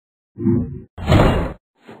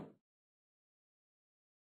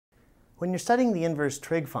When you're studying the inverse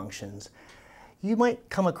trig functions, you might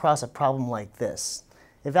come across a problem like this.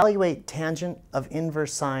 Evaluate tangent of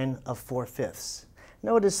inverse sine of 4/5.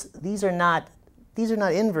 Notice these are not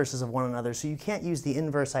inverses of one another, so you can't use the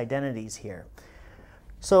inverse identities here.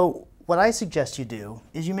 So what I suggest you do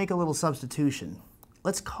is you make a little substitution.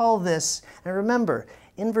 Let's call this, and remember,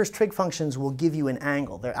 inverse trig functions will give you an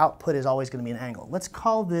angle. Their output is always going to be an angle. Let's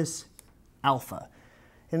call this alpha.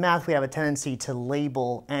 In math, we have a tendency to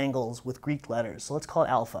label angles with Greek letters, so let's call it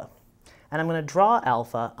alpha. And I'm going to draw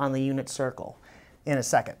alpha on the unit circle in a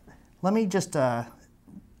second. Let me just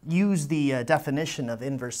use the definition of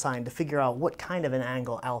inverse sine to figure out what kind of an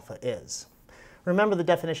angle alpha is. Remember the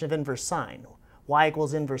definition of inverse sine. Y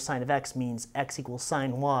equals inverse sine of x means x equals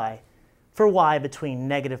sine y for y between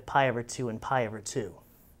negative pi over 2 and pi over 2.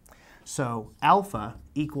 So alpha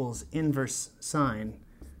equals inverse sine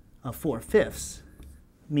of 4/5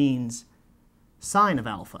 means sine of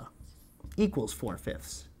alpha equals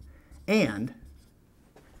 4/5. And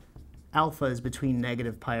alpha is between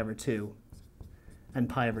negative pi over 2 and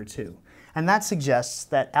pi over 2. And that suggests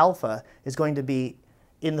that alpha is going to be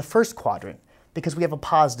in the first quadrant because we have a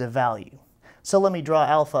positive value. So let me draw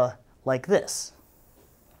alpha like this.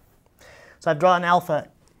 So I've drawn alpha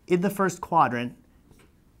in the first quadrant.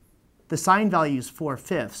 The sine value is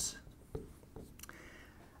 4/5.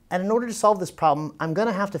 And in order to solve this problem, I'm going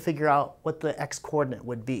to have to figure out what the x-coordinate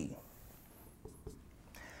would be.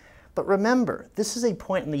 But remember, this is a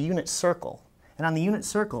point in the unit circle. And on the unit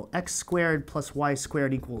circle, x squared plus y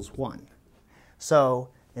squared equals 1. So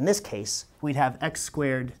in this case, we'd have x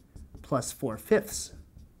squared plus 4/5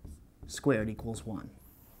 squared equals 1.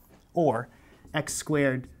 Or x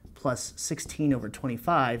squared plus 16 over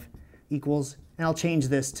 25 equals, and I'll change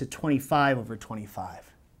this to 25 over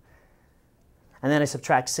 25. And then I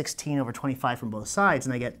subtract 16 over 25 from both sides,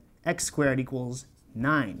 and I get x squared equals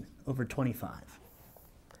 9 over 25.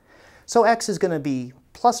 So x is going to be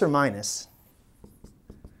plus or minus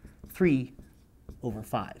 3 over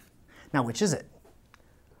 5. Now, which is it?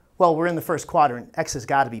 Well, we're in the first quadrant. X has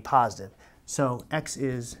got to be positive. So x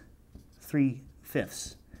is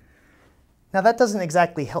 3/5. Now, that doesn't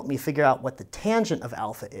exactly help me figure out what the tangent of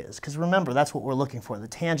alpha is, because remember, that's what we're looking for, the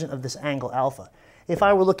tangent of this angle alpha. If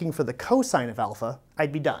I were looking for the cosine of alpha,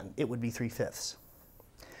 I'd be done. It would be 3/5.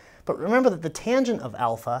 But remember that the tangent of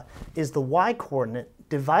alpha is the y-coordinate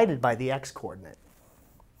divided by the x-coordinate.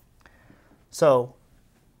 So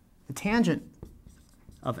the tangent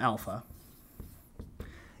of alpha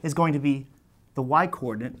is going to be the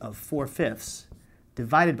y-coordinate of 4/5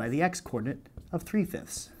 divided by the x-coordinate of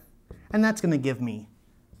 3/5. And that's going to give me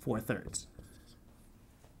 4/3.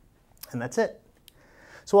 And that's it.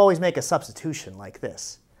 So always make a substitution like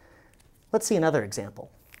this. Let's see another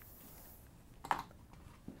example.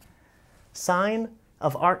 Sine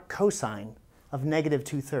of arc cosine of negative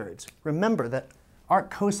 2/3. Remember that arc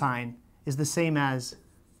cosine is the same as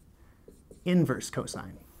inverse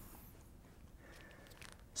cosine.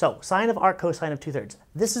 So sine of arc cosine of 2/3.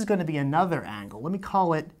 This is going to be another angle. Let me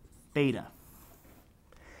call it beta.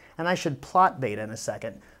 And I should plot beta in a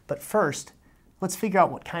second. But first, let's figure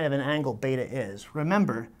out what kind of an angle beta is.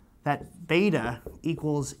 Remember that beta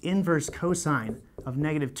equals inverse cosine of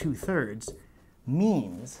negative 2/3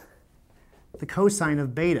 means the cosine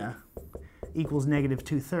of beta equals negative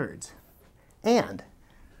 2/3. And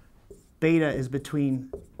beta is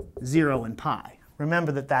between 0 and pi.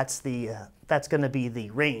 Remember that that's going to be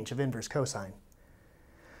the range of inverse cosine.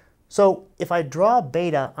 So if I draw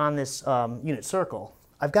beta on this unit circle,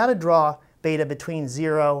 I've got to draw beta between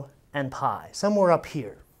 0 and pi, somewhere up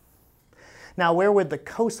here. Now, where would the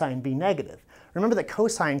cosine be negative? Remember that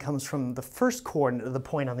cosine comes from the first coordinate of the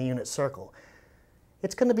point on the unit circle.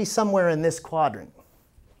 It's going to be somewhere in this quadrant.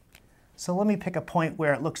 So let me pick a point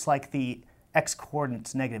where it looks like the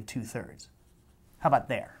x-coordinate's negative 2/3. How about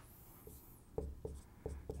there?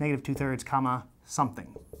 Negative 2/3, comma,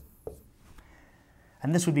 something.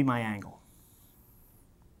 And this would be my angle.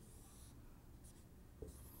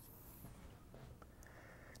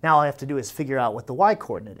 Now all I have to do is figure out what the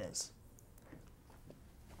y-coordinate is.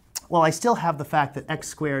 Well, I still have the fact that x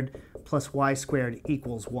squared plus y squared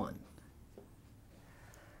equals 1.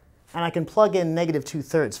 And I can plug in negative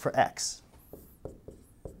 2/3 for x.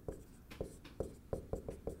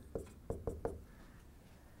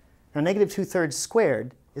 Now negative 2/3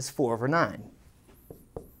 squared is 4 over 9.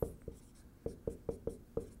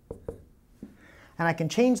 And I can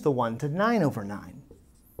change the 1 to 9 over 9.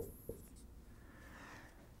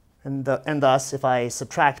 And thus, if I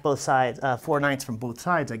subtract both sides, 4/9 from both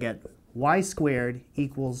sides, I get y squared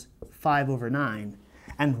equals 5 over 9.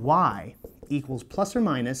 and y equals plus or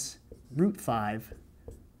minus root 5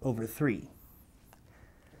 over 3.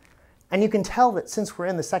 And you can tell that since we're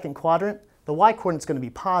in the second quadrant, the y-coordinate is going to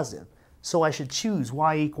be positive. So I should choose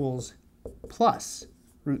y equals plus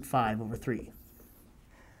root 5 over 3.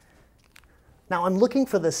 Now I'm looking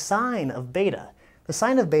for the sine of beta. The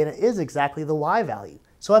sine of beta is exactly the y value.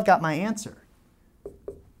 So I've got my answer.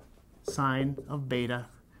 Sine of beta,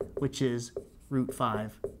 which is root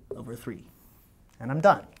 5 over 3. And I'm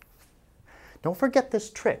done. Don't forget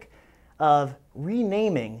this trick of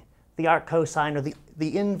renaming the arc cosine or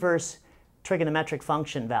the inverse trigonometric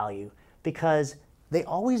function value, because they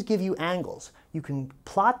always give you angles. You can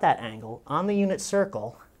plot that angle on the unit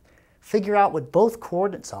circle, figure out what both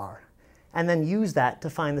coordinates are, and then use that to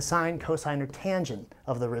find the sine, cosine, or tangent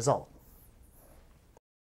of the result.